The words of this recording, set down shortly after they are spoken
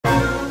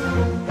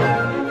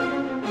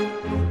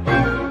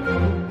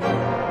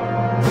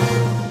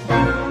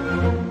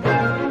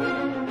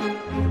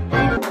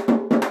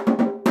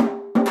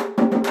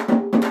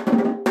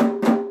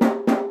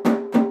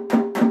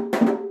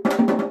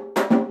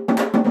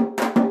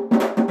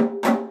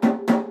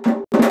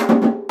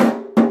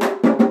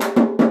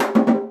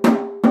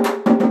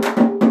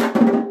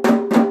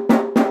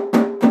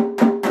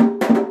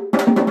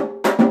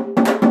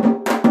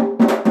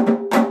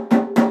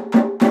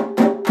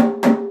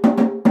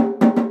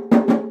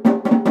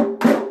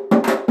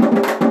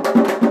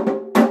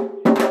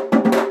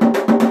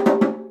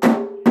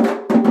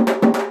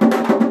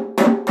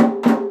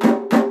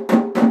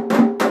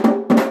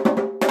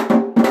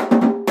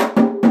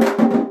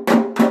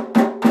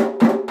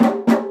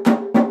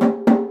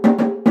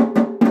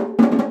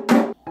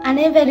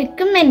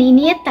அனைவருக்கும் என்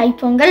இனிய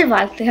தைப்பொங்கல்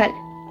வாழ்த்துகள்.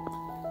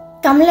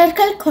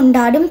 தமிழர்கள்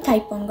கொண்டாடும்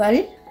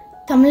தைப்பொங்கல்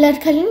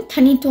தமிழர்களின்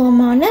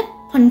தனித்துவமான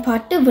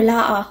பண்பாட்டு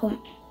விழா ஆகும்.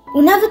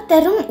 உணவு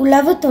தரும்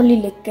உழவு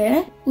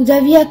தொழிலுக்கு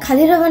உதவிய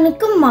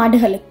கதிரவனுக்கும்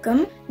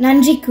மாடுகளுக்கும்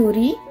நன்றி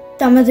கூறி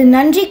தமது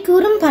நன்றி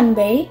கூறும்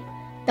பண்பை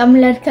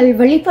தமிழர்கள்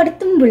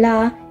வெளிப்படுத்தும்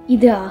விழா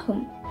இது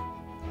ஆகும்.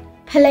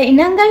 பல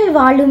இனங்கள்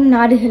வாழும்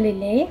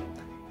நாடுகளிலே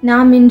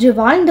நாம் இன்று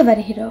வாழ்ந்து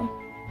வருகிறோம்.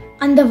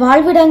 அந்த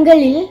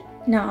வாழ்விடங்களில்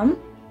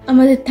நாம்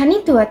நமது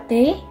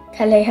தனித்துவத்தை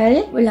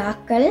கலைகள்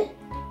விழாக்கள்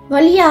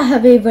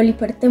வழியாகவே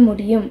வெளிப்படுத்த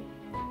முடியும்.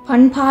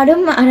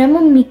 பண்பாடும்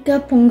அறமும் மிக்க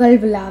பொங்கல்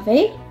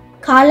விழாவை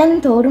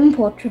காலந்தோறும்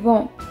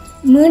போற்றுவோம்.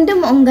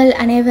 மீண்டும் உங்கள்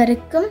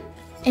அனைவருக்கும்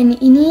என்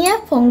இனிய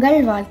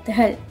பொங்கல்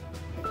வாழ்த்துகள்.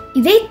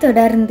 இதைத்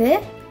தொடர்ந்து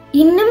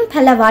இன்னும்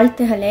பல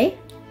வாழ்த்துகளை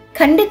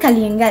கண்டு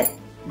கழியுங்கள்.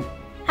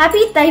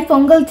 Happy Thai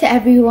Pongal to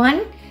everyone.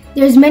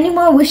 There's many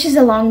more wishes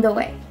along the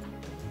way.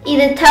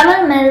 இது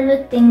தமிழ்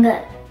மரபு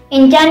திங்கள்.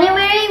 In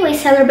January, we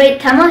celebrate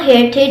Tamil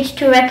heritage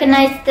to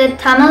recognize the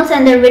Tamils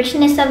and the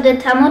richness of the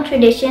Tamil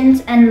traditions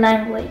and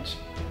language.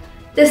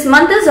 This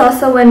month is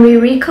also when we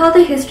recall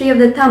the history of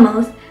the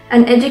Tamils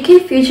and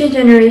educate future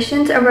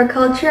generations of our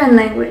culture and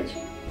language.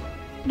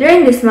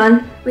 During this month,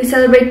 we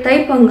celebrate Thai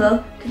Pongal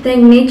to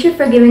thank nature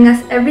for giving us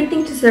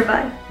everything to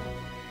survive.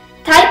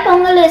 Thai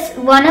Pongal is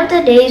one of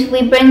the days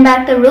we bring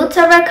back the roots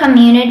of our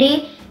community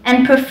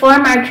and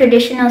perform our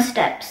traditional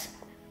steps.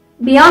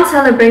 Beyond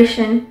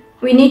celebration,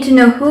 we need to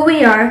know who we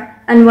are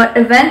and what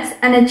events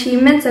and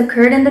achievements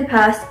occurred in the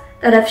past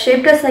that have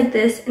shaped us like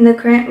this in the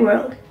current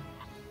world.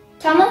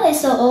 Tamil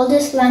is the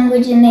oldest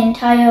language in the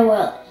entire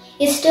world.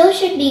 It still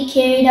should be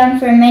carried on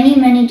for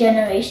many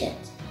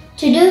generations.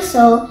 To do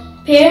so,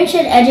 parents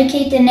should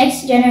educate the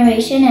next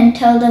generation and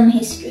tell them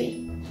history.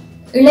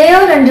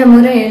 இளையோர் என்ற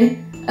முறையில்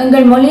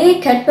எங்கள் மொழியை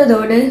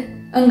கற்பதோடு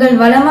எங்கள்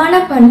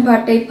வளமான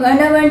பண்பாட்டை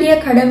பேண வேண்டிய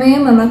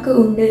கடமையும் நமக்கு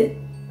உண்டு.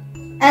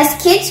 As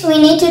kids, we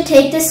need to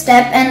take this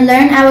step and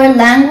learn our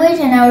language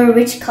and our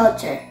rich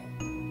culture.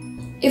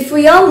 If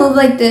we all move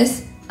like this,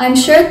 I'm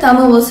sure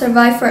Tamil will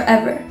survive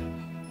forever.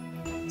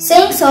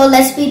 Saying so,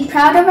 let's be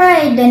proud of our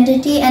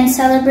identity and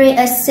celebrate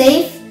a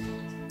safe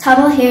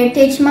Tamil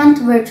Heritage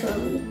Month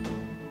virtually.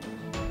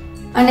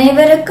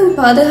 அனைவருக்கும்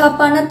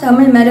பாதுகாப்பான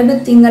தமிழ் மரபு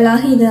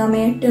திங்களாக இது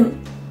அமையட்டும்.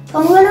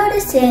 பொங்கலோடு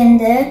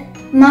சேர்ந்து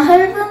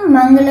மகிழ்வும்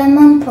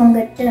மங்களமும்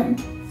பொங்கட்டும்.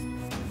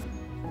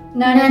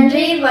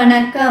 நன்றி,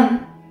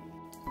 வணக்கம்.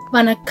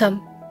 Vanakkam.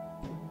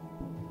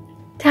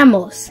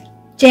 Tamils,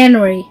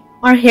 January,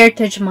 our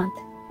Heritage Month.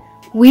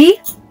 We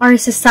are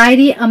a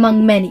society among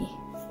many.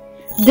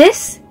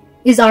 This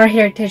is our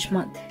Heritage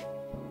Month.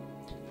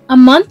 A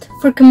month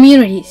for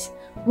communities.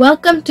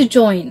 Welcome to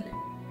join.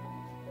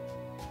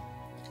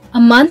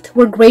 A month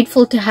we're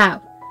grateful to have.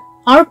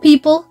 Our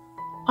people,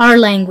 our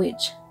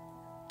language.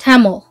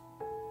 Tamil.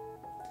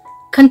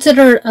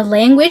 Considered a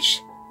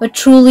language, but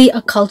truly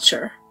a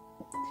culture.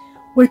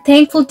 We're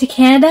thankful to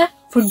Canada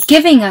for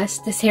giving us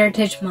this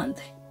Heritage Month.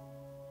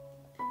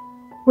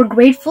 We're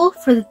grateful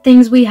for the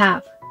things we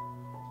have.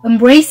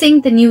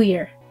 Embracing the new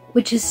year,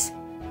 which is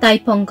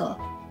Thai Pongal.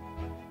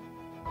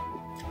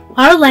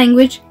 Our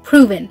language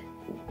proven,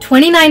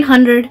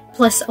 2900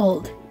 plus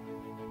old.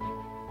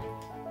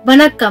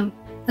 Vanakkam,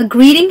 a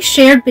greeting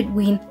shared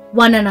between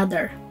one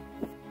another.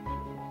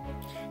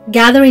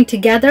 Gathering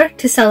together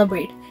to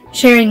celebrate,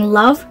 sharing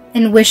love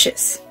and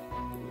wishes.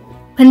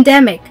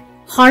 Pandemic,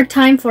 hard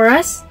time for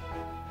us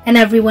and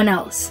everyone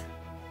else.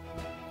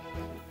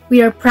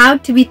 We are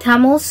proud to be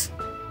Tamils.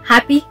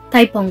 Happy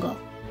Thai Pongal.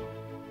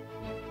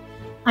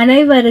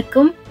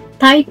 அனைவருக்கும்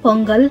Thai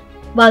Pongal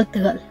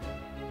வாழ்த்துகள்.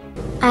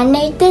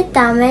 அனைத்து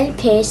தமிழ்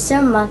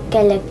பேசும்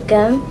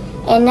மக்களுக்கும்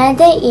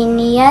எனது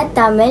இனிய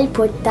தமிழ்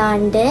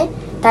புத்தாண்டு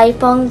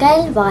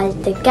தைப்பொங்கல்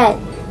வாழ்த்துக்கள்.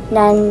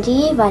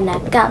 நன்றி,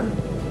 வணக்கம்.